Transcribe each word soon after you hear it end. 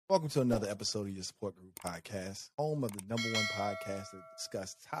Welcome to another episode of your Support Group Podcast, home of the number one podcast that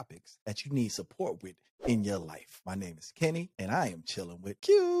discusses topics that you need support with in your life. My name is Kenny, and I am chilling with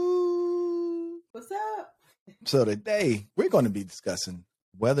Q. What's up? So today, we're going to be discussing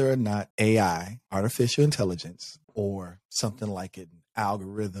whether or not AI, artificial intelligence, or something like an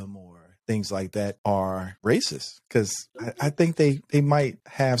algorithm or things like that are racist. Because I think they might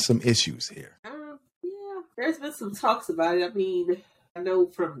have some issues here. Yeah, there's been some talks about it. I mean, I know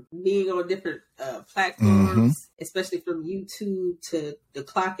from being on different platforms, especially from YouTube to the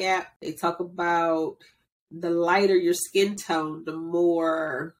Clock app, they talk about the lighter your skin tone, the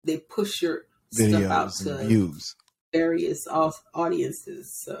more they push your Videos stuff out to views. Various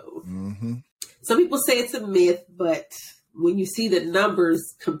audiences. So some people say it's a myth, but when you see the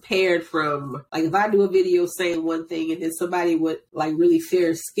numbers compared from, like, if I do a video saying one thing and then somebody with like really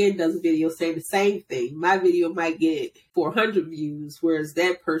fair skin does a video saying the same thing, my video might get 400 views, whereas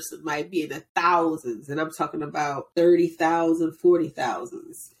that person might be in the thousands. And I'm talking about 30,000,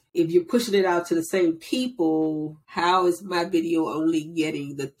 40,000. If you're pushing it out to the same people, how is my video only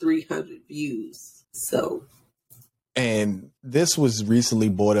getting the 300 views? So. And this was recently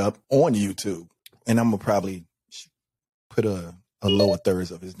brought up on YouTube, and I'm going to probably put a lower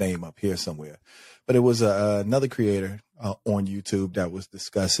thirds of his name up here somewhere. But it was another creator on YouTube that was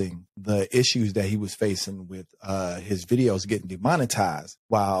discussing the issues that he was facing with his videos getting demonetized,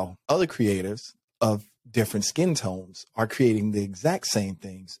 while other creators of different skin tones are creating the exact same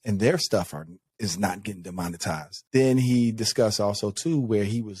things and their stuff is not getting demonetized. Then he discussed also too, where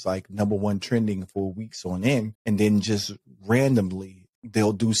he was like number one trending for weeks on end, and then just randomly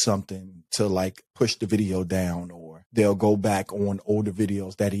they'll do something to like push the video down, or they'll go back on older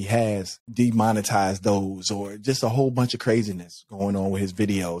videos that he has, demonetize those, or just a whole bunch of craziness going on with his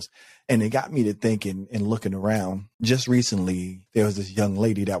videos. And it got me to thinking and looking around. Just recently, there was this young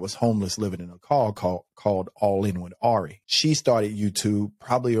lady that was homeless living in a car called All In with Ari. She started YouTube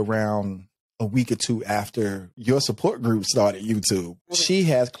probably around a week or two after your support group started YouTube. She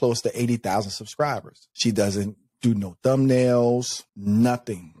has close to 80,000 subscribers. She doesn't do no thumbnails,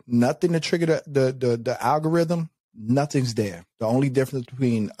 nothing to trigger the algorithm. Nothing's there. The only difference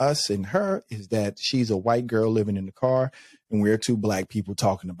between us and her is that she's a white girl living in the car, and we're two black people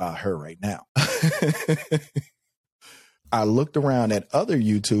talking about her right now. I looked around at other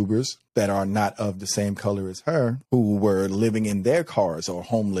YouTubers that are not of the same color as her, who were living in their cars or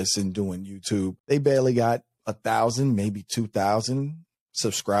homeless and doing YouTube. They barely got 1,000, maybe 2,000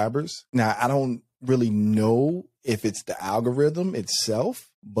 subscribers. Now, I don't really know if it's the algorithm itself,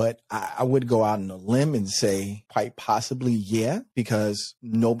 but I would go out on a limb and say quite possibly, yeah, because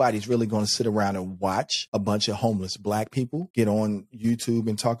nobody's really going to sit around and watch a bunch of homeless black people get on YouTube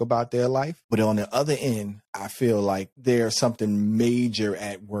and talk about their life. But on the other end, I feel like there's something major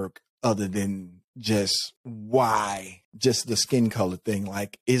at work other than just the skin color thing.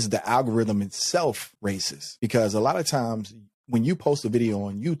 Like, is the algorithm itself racist? Because a lot of times when you post a video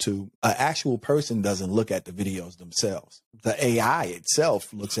on YouTube, an actual person doesn't look at the videos themselves. The AI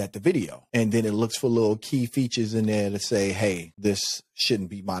itself looks at the video, and then it looks for little key features in there to say, hey, this shouldn't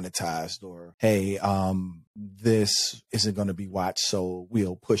be monetized, or hey, this isn't going to be watched, so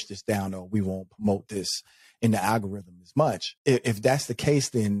we'll push this down, or we won't promote this in the algorithm as much. If that's the case,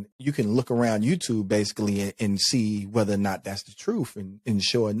 then you can look around YouTube basically and see whether or not that's the truth. And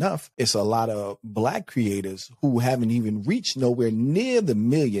sure enough, it's a lot of black creators who haven't even reached nowhere near the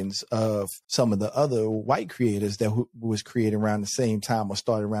millions of some of the other white creators that was created around the same time or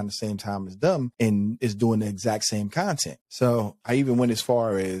started around the same time as them and is doing the exact same content. So I even went as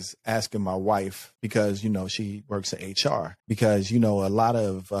far as asking my wife, because, she works in HR, because, a lot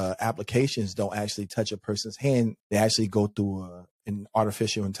of applications don't actually touch a person's hand. They actually go through an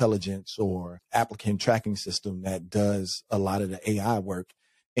artificial intelligence or applicant tracking system that does a lot of the AI work.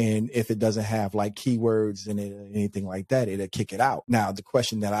 And if it doesn't have like keywords in it or anything like that, it'll kick it out. Now, the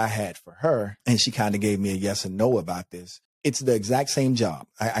question that I had for her, and she kind of gave me a yes and no about this, it's the exact same job.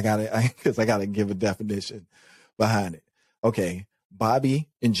 I gotta give a definition behind it. Okay, Bobby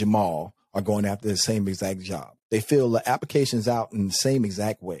and Jamal are going after the same exact job. They fill the applications out in the same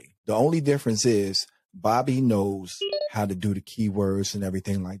exact way. The only difference is Bobby knows how to do the keywords and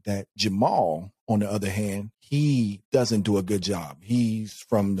everything like that. Jamal, on the other hand, he doesn't do a good job. He's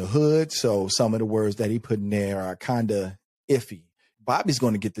from the hood, so some of the words that he put in there are kind of iffy. Bobby's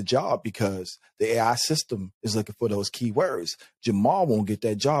going to get the job because the AI system is looking for those keywords. Jamal won't get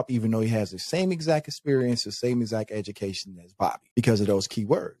that job, even though he has the same exact experience, the same exact education as Bobby, because of those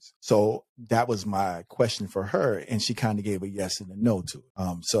keywords. So that was my question for her, and she kind of gave a yes and a no to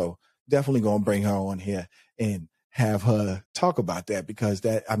it. So definitely going to bring her on here and have her talk about that, because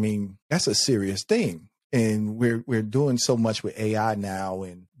that's a serious thing. And we're doing so much with AI now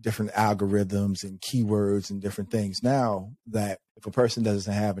and different algorithms and keywords and different things now, that if a person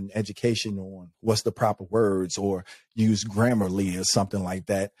doesn't have an education on what's the proper words or use Grammarly or something like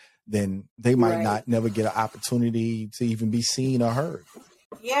that, then they might not never get an opportunity to even be seen or heard.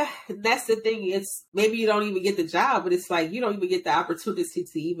 Yeah, that's the thing. It's maybe you don't even get the job, but it's like you don't even get the opportunity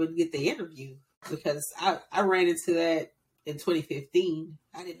to even get the interview, because I ran into that in 2015.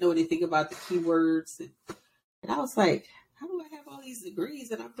 I didn't know anything about the keywords, and I was like, how do I have all these degrees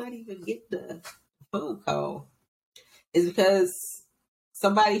and I'm not even getting the phone call? It's because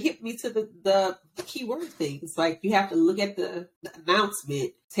somebody hit me to the keyword thing. It's like you have to look at the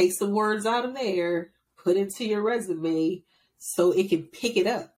announcement, take some words out of there, put into your resume so it can pick it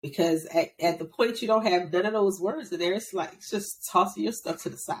up. Because at the point you don't have none of those words in there, it's like it's just tossing your stuff to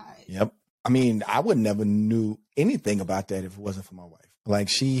the side. Yep. I mean, I would never knew anything about that if it wasn't for my wife. Like,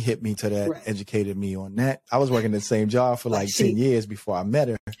 she hit me to that, educated me on that. I was working the same job for like 10 years before I met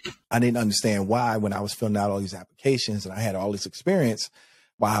her. I didn't understand why, when I was filling out all these applications and I had all this experience,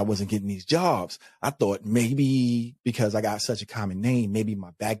 why I wasn't getting these jobs. I thought maybe because I got such a common name, maybe my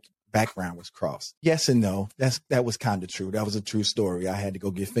background was crossed. Yes and no. That was kind of true. That was a true story. I had to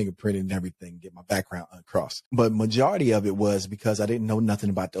go get fingerprinted and everything, get my background uncrossed. But majority of it was because I didn't know nothing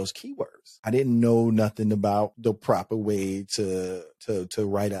about those keywords. I didn't know nothing about the proper way to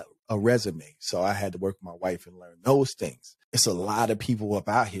write a resume. So I had to work with my wife and learn those things. It's a lot of people up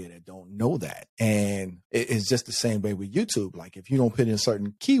out here that don't know that. And it's just the same way with YouTube. Like, if you don't put in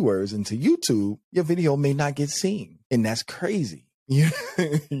certain keywords into YouTube, your video may not get seen. And that's crazy.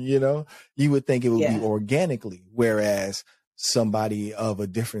 You know, you would think it would be organically, whereas somebody of a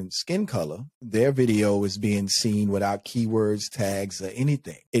different skin color, their video is being seen without keywords, tags, or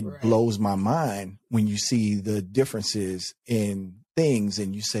anything. It blows my mind when you see the differences in things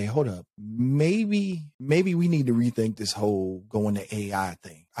and you say, hold up, maybe we need to rethink this whole going to AI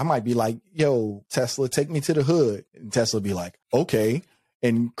thing. I might be like, yo, Tesla, take me to the hood. And Tesla be like, okay,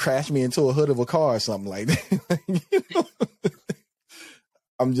 and crash me into a hood of a car or something like that. You know?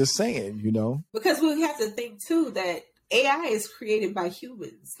 I'm just saying, you know, because we have to think too that AI is created by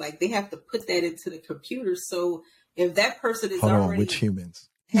humans. Like, they have to put that into the computer. So if that person is which humans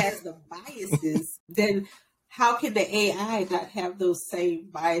has the biases, then how can the AI not have those same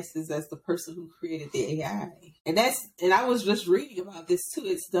biases as the person who created the AI? And I was just reading about this too.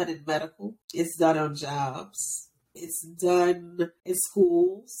 It's done in medical. It's done on jobs. It's done in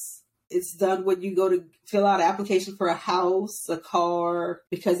schools. It's done when you go to fill out an application for a house, a car,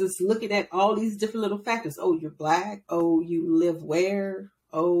 because it's looking at all these different little factors. Oh, you're Black. Oh, you live where?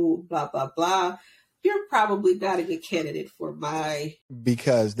 Oh, blah, blah, blah. You're probably not a good candidate for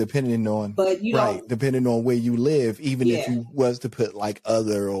because depending on depending on where you live, even if you was to put like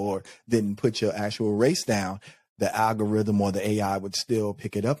other or didn't put your actual race down, the algorithm or the AI would still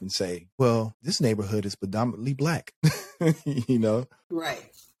pick it up and say, well, this neighborhood is predominantly Black, you know? Right.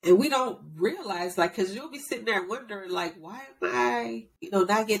 And we don't realize, like, because you'll be sitting there wondering, like, why am I,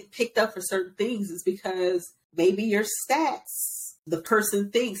 not getting picked up for certain things? It's because maybe your stats, the person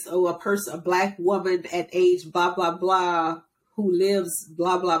thinks, a Black woman at age blah, blah, blah, who lives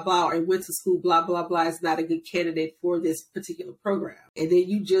blah, blah, blah, or went to school blah, blah, blah, is not a good candidate for this particular program. And then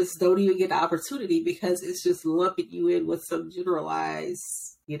you just don't even get the opportunity because it's just lumping you in with some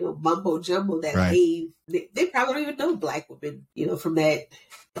generalized, mumbo jumbo that they probably don't even know Black women, from that.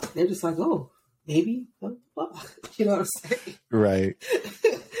 They're just like, oh, maybe, you know what I'm saying? Right.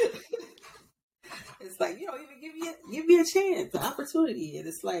 It's like, you don't even give me a chance, an opportunity. And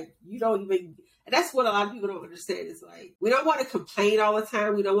it's like, you don't even, and that's what a lot of people don't understand. It's like, we don't want to complain all the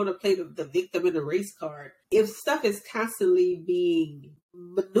time. We don't want to play the victim in the race card. If stuff is constantly being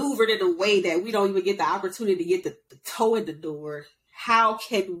maneuvered in a way that we don't even get the opportunity to get the toe in the door, how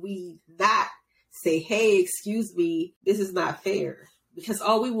can we not say, hey, excuse me, this is not fair? Because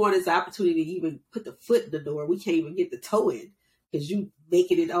all we want is the opportunity to even put the foot in the door. We can't even get the toe in because you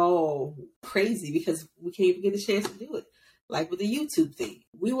making it all crazy because we can't even get a chance to do it. Like with the YouTube thing,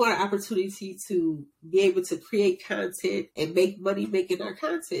 we want an opportunity to be able to create content and make money making our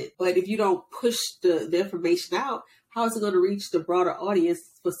content. But if you don't push the information out, how is it going to reach the broader audience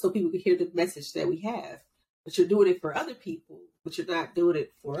so people can hear the message that we have? But you're doing it for other people, but you're not doing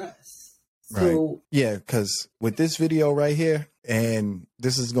it for us. So, right. Yeah, because with this video right here, and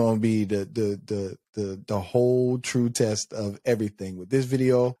this is going to be the whole true test of everything. With this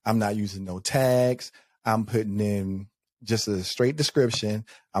video, I'm not using no tags. I'm putting in just a straight description.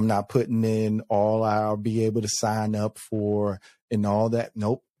 I'm not putting in all I'll be able to sign up for and all that.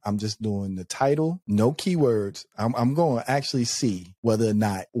 Nope. I'm just doing the title, no keywords. I'm going to actually see whether or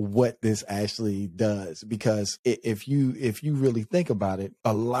not what this actually does, because if you really think about it,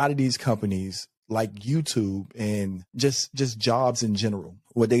 a lot of these companies like YouTube and just jobs in general,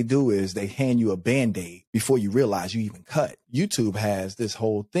 what they do is they hand you a Band-Aid before you realize you even cut. YouTube has this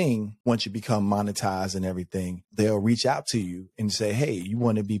whole thing. Once you become monetized and everything, they'll reach out to you and say, hey, you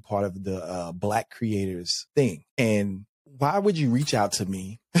want to be part of the Black creators thing. And why would you reach out to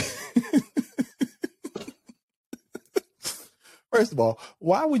me? First of all,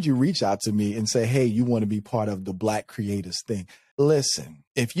 why would you reach out to me and say, hey, you want to be part of the Black creators thing? Listen,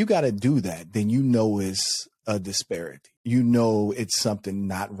 if you got to do that, then you know it's a disparity. You know it's something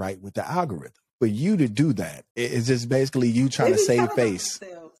not right with the algorithm. For you to do that, it's just basically you trying to save face.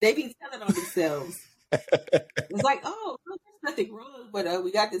 They be telling on themselves. It's like, oh, no, there's nothing wrong, but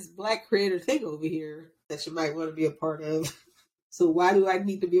we got this Black creator thing over here that you might want to be a part of. So why do I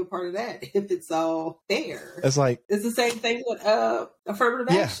need to be a part of that if it's all fair? It's like, it's the same thing with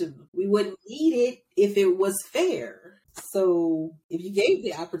affirmative action. We wouldn't need it if it was fair. So if you gave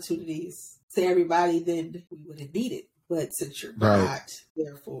the opportunities to everybody, then we wouldn't need it. But since you're not,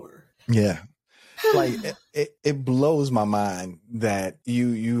 therefore. Yeah. Like it blows my mind that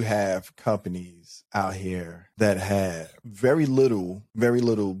you have companies out here that have very little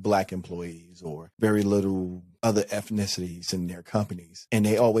Black employees or very little other ethnicities in their companies. And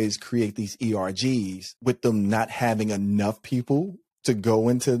they always create these ERGs with them not having enough people to go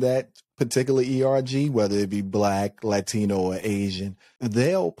into that particular ERG, whether it be Black, Latino, or Asian.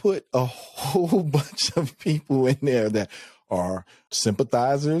 They'll put a whole bunch of people in there that are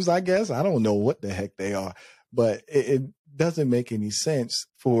sympathizers, I guess. I don't know what the heck they are, but it doesn't make any sense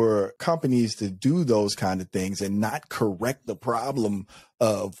for companies to do those kind of things and not correct the problem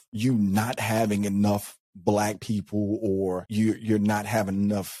of you not having enough Black people or you're not having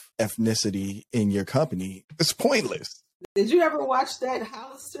enough ethnicity in your company. It's pointless. Did you ever watch that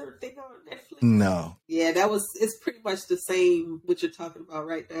Hollister thing on Netflix? No. Yeah, it's pretty much the same what you're talking about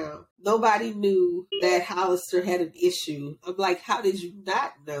right now. Nobody knew that Hollister had an issue. I'm like, how did you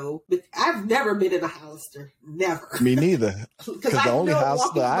not know? But I've never been in a Hollister. Never. Me neither. Because the only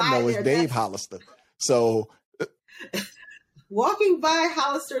Hollister I know is Dave Hollister. So walking by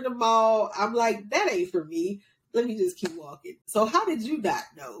Hollister in the mall, I'm like, that ain't for me. Let me just keep walking. So how did you not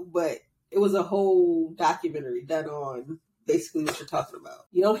know? But it was a whole documentary done on basically what you're talking about.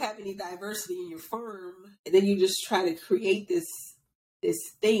 You don't have any diversity in your firm, and then you just try to create this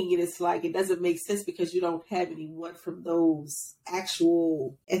thing, and it's like it doesn't make sense because you don't have anyone from those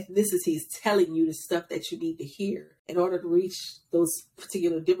actual ethnicities telling you the stuff that you need to hear in order to reach those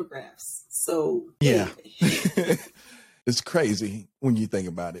particular demographics. So yeah. It's crazy when you think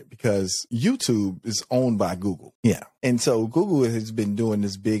about it because YouTube is owned by Google. Yeah. And so Google has been doing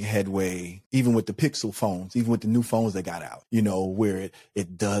this big headway, even with the Pixel phones, even with the new phones they got out, where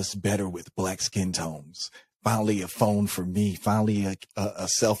it does better with Black skin tones. Finally, a phone for me. Finally, a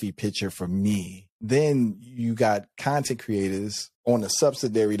selfie picture for me. Then you got content creators on a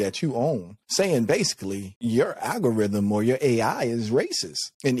subsidiary that you own saying basically your algorithm or your AI is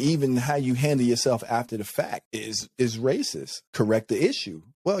racist. And even how you handle yourself after the fact is racist. Correct the issue.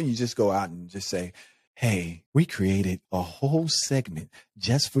 Well, you just go out and just say, hey, we created a whole segment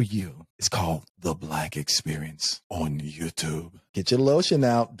just for you. It's called The Black Experience on YouTube. Get your lotion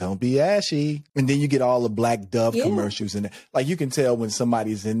out. Don't be ashy. And then you get all the Black Dove commercials in it. Like you can tell when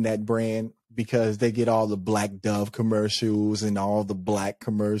somebody's in that brand because they get all the Black Dove commercials and all the Black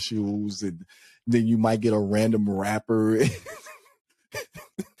commercials. And then you might get a random rapper.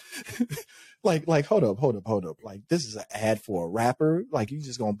 Like, hold up. Like, this is an ad for a rapper. Like, you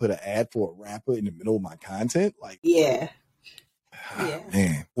just gonna put an ad for a rapper in the middle of my content? Like, yeah.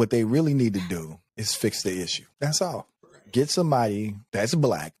 Man, what they really need to do is fix the issue. That's all. Get somebody that's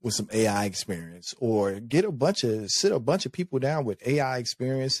Black with some AI experience, or sit a bunch of people down with AI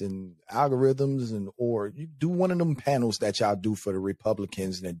experience and algorithms, or you do one of them panels that y'all do for the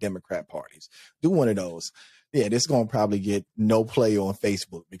Republicans and the Democrat parties. Do one of those. Yeah, this is going to probably get no play on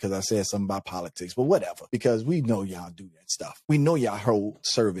Facebook because I said something about politics, but whatever, because we know y'all do that stuff. We know y'all hold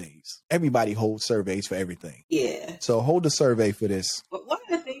surveys. Everybody holds surveys for everything. Yeah. So hold a survey for this. But one of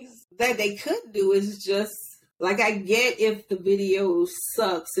the things that they could do is just, like, I get if the video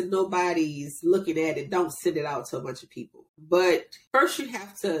sucks and nobody's looking at it, don't send it out to a bunch of people. But first you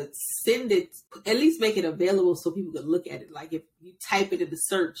have to send it, at least make it available so people can look at it. Like if you type it in the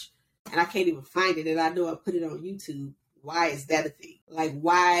search, and I can't even find it, and I know I put it on YouTube. Why is that a thing? Like,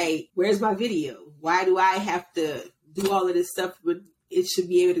 why? Where's my video? Why do I have to do all of this stuff when it should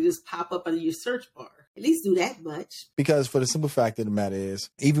be able to just pop up under your search bar? at least do that much. Because for the simple fact of the matter is,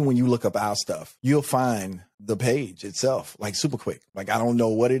 even when you look up our stuff, you'll find the page itself like super quick. Like, I don't know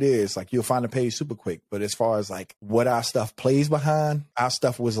what it is. Like, you'll find the page super quick. But as far as like what our stuff plays behind, our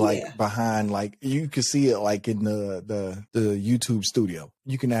stuff was like behind, like you could see it like in the YouTube studio.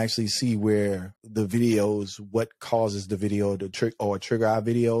 You can actually see where the videos, what causes the video to trigger our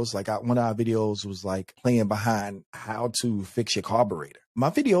videos. Like one of our videos was like playing behind how to fix your carburetor. My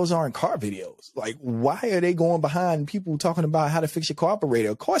videos aren't car videos. Like, why are they going behind people talking about how to fix your carburetor?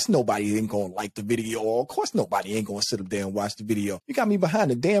 Of course, nobody ain't going to like the video. Or of course, nobody ain't going to sit up there and watch the video. You got me behind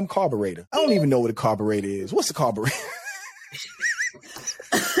the damn carburetor. I don't even know what a carburetor is. What's a carburetor?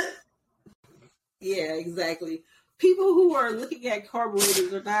 Yeah, exactly. People who are looking at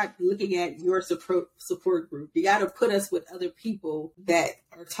carburetors are not looking at your support group. You got to put us with other people that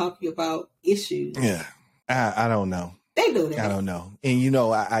are talking about issues. Yeah, I don't know. They know that. I don't know. And you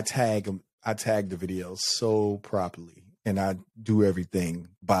know, I tag the videos so properly, and I do everything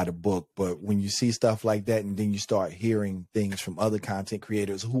by the book. But when you see stuff like that, and then you start hearing things from other content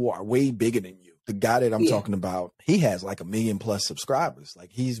creators who are way bigger than you. The guy that I'm talking about, he has like 1 million+ subscribers.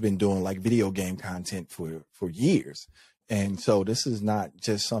 Like, he's been doing like video game content for years. And so this is not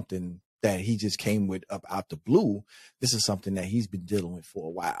just something that he just came with up out the blue. This is something that he's been dealing with for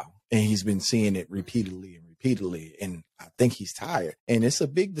a while, and he's been seeing it repeatedly. And I think he's tired. And it's a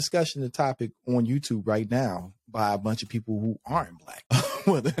big discussion, the topic on YouTube right now by a bunch of people who aren't Black,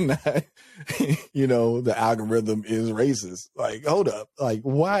 whether or not, you know, the algorithm is racist. Like, hold up. Like,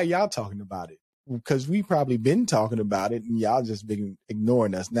 why are y'all talking about it? Because we probably been talking about it and y'all just been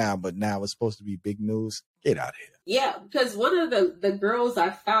ignoring us now, but now it's supposed to be big news. Get out of here. Yeah, because one of the girls I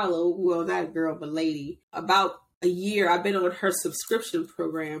follow, well, not a girl, but lady, about a year, I've been on her subscription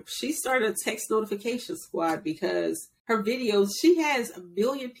program. She started a text notification squad because her videos, she has 1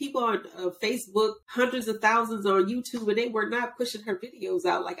 million people on Facebook, hundreds of thousands on YouTube, and they were not pushing her videos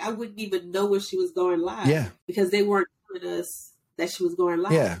out. Like, I wouldn't even know when she was going live because they weren't telling us that she was going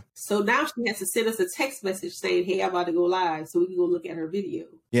live. Yeah. So now she has to send us a text message saying, hey, I'm about to go live, so we can go look at her video.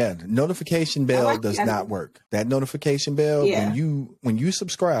 Yeah, the notification bell does not work. That notification bell, when you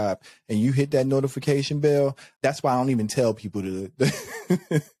subscribe and you hit that notification bell, that's why I don't even tell people to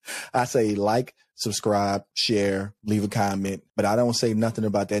I say like, subscribe, share, leave a comment, but I don't say nothing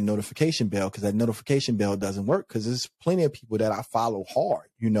about that notification bell, because that notification bell doesn't work, because there's plenty of people that I follow hard,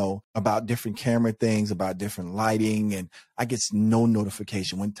 you know, about different camera things, about different lighting, and I get no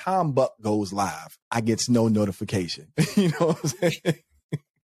notification. When Tom Buck goes live, I get no notification. You know what I'm saying?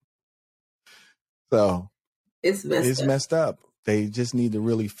 So it's messed up. They just need to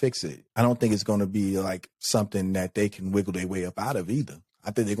really fix it. I don't think it's going to be like something that they can wiggle their way up out of either. I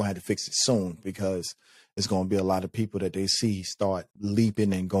think they're going to have to fix it soon, because it's going to be a lot of people that they see start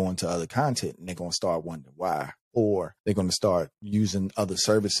leaping and going to other content, and they're going to start wondering why, or they're going to start using other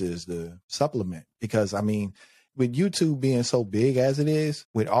services to supplement. Because, I mean, with YouTube being so big as it is,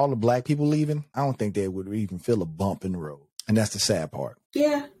 with all the Black people leaving, I don't think they would even feel a bump in the road. And that's the sad part.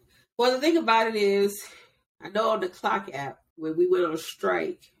 Yeah. Well, the thing about it is, I know on the Clock app, when we went on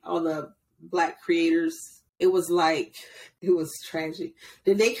strike, all the Black creators, it was tragic.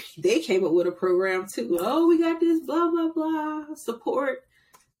 Then they came up with a program too. Oh, we got this blah, blah, blah, support,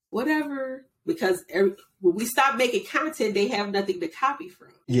 whatever. Because when we stop making content, they have nothing to copy from.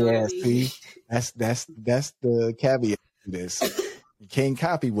 You know what I mean? See, that's the caveat to this. You can't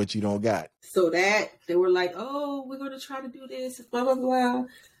copy what you don't got. So that they were like, oh, we're going to try to do this, blah, blah, blah.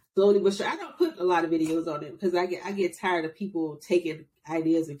 Slowly but sure. I don't put a lot of videos on it because I get tired of people taking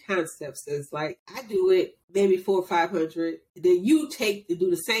ideas and concepts. It's like, I do it maybe 400 or 500, then you do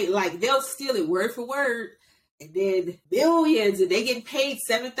the same. Like, they'll steal it word for word, and then millions, and they get paid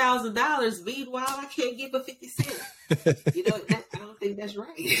 $7,000. Meanwhile, I can't give a 50 cents. You know, I don't think that's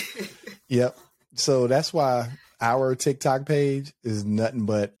right. Yep. So that's why our TikTok page is nothing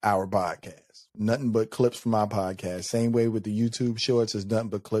but our podcast. Nothing but clips from our podcast. Same way with the YouTube shorts is nothing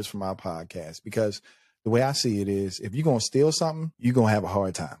but clips from our podcast. Because the way I see it is, if you're going to steal something, you're going to have a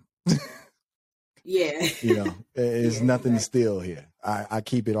hard time. Yeah. You know, it's nothing to steal here. I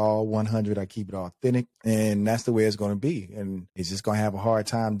keep it all 100. I keep it authentic. And that's the way it's going to be. And it's just going to have a hard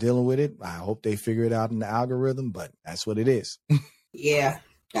time dealing with it. I hope they figure it out in the algorithm, but that's what it is. Yeah,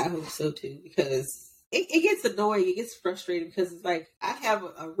 I hope so too. Because it gets annoying. It gets frustrating because it's like, I have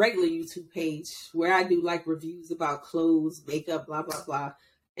a regular YouTube page where I do like reviews about clothes, makeup, blah, blah, blah.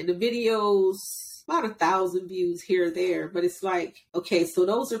 And the videos, about 1,000 views here or there. But it's like, okay, so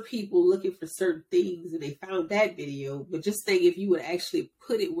those are people looking for certain things and they found that video. But just think if you would actually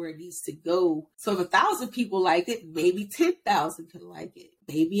put it where it needs to go. So if 1,000 people like it, maybe 10,000 could like it.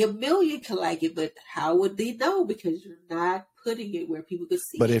 Maybe 1 million could like it. But how would they know? Because you're not putting it where people could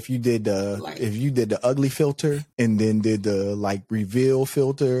see but it. If you did the ugly filter and then did the like reveal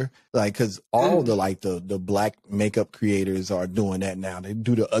filter, like, because all the like the black makeup creators are doing that now. They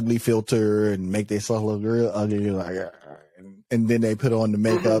do the ugly filter and make themselves look real ugly, like, and then they put on the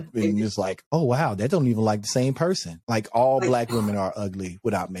makeup and it's like, oh wow, that don't even like the same person. Like all black women are ugly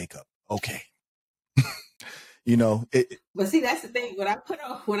without makeup. Okay. You know, but see, that's the thing. When I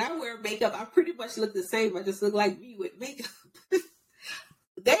wear makeup, I pretty much look the same. I just look like me with makeup.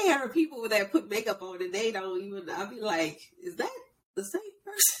 They have people that put makeup on and they don't even. I'll be like, is that the same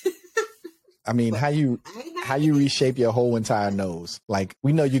person? I mean, how you reshape your whole entire nose? Like,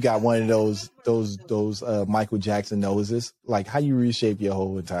 we know you got one of those Michael Jackson noses. Like, how you reshape your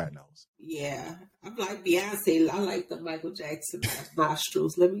whole entire nose? Yeah, I'm like Beyonce. I like the Michael Jackson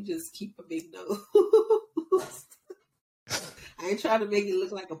nostrils. Let me just keep a big nose. I ain't trying to make it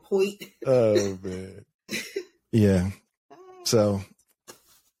look like a point. Oh man. Yeah. So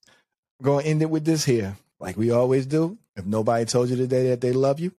I'm gonna end it with this here. Like we always do. If nobody told you today that they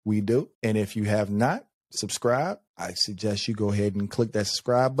love you, we do. And if you have not subscribed, I suggest you go ahead and click that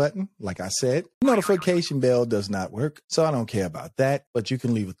subscribe button. Like I said, notification bell does not work, so I don't care about that. But you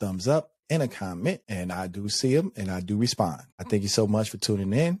can leave a thumbs up and a comment, and I do see them and I do respond. I thank you so much for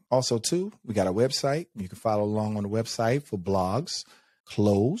tuning in. Also, too, we got a website. You can follow along on the website for blogs,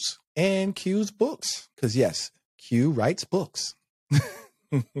 clothes, and Q's books. Because yes, Q writes books. Yeah,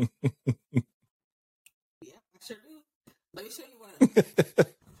 I sure do. Let me show you one.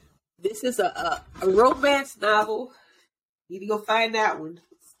 This is a romance novel. You need to go find that one.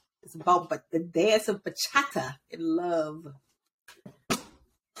 It's about the dance of bachata in love.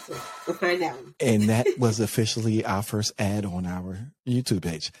 So go find that one. And that was officially our first ad on our YouTube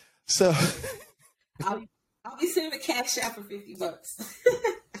page. So I'll be sending a cash app for $50.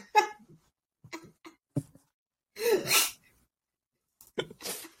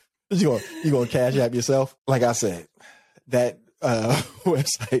 You gonna cash app yourself? Like I said, that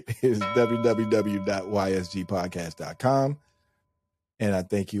website is www.ysgpodcast.com. And I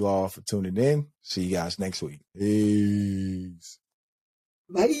thank you all for tuning in. See you guys next week. Peace.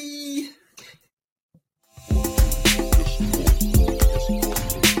 Bye.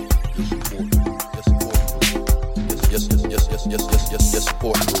 Yes,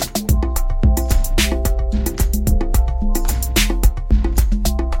 support group.